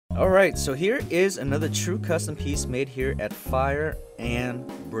Alright, so here is another true custom piece made here at Fire and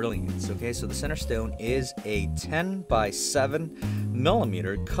Brilliance. Okay, so the center stone is a 10 by 7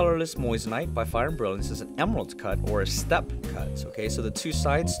 millimeter colorless moissanite by Fire and Brilliance. It's an emerald cut or a step cut. Okay, so the two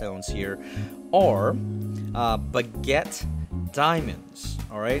side stones here are Baguette diamonds.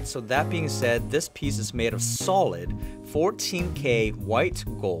 Alright, so that being said, this piece is made of solid 14K white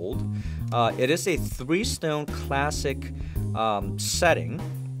gold. It is a 3-stone classic setting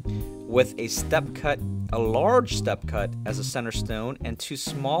with a step cut, a large step cut as a center stone, and 2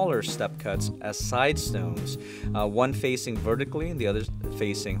 smaller step cuts as side stones, one facing vertically and the other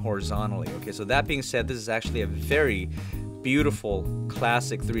facing horizontally. Okay, so that being said, this is actually a very beautiful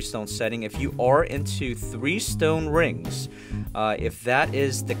classic 3-stone setting. If you are into 3-stone rings, if that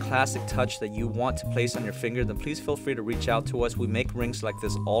is the classic touch that you want to place on your finger, then please feel free to reach out to us. We make rings like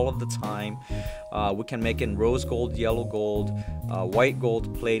this all of the time. We can make in rose gold, yellow gold, white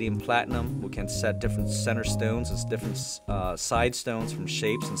gold, palladium, platinum. We can set different center stones as different side stones from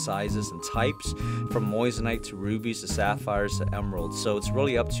shapes and sizes and types, from moissanite to rubies to sapphires to emeralds. So it's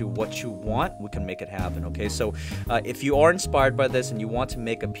really up to what you want. We can make it happen. Okay, so if you are inspired by this and you want to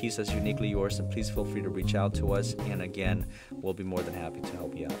make a piece that's uniquely yours, then please feel free to reach out to us, and again, we'll be more than happy to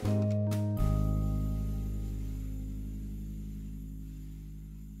help you out.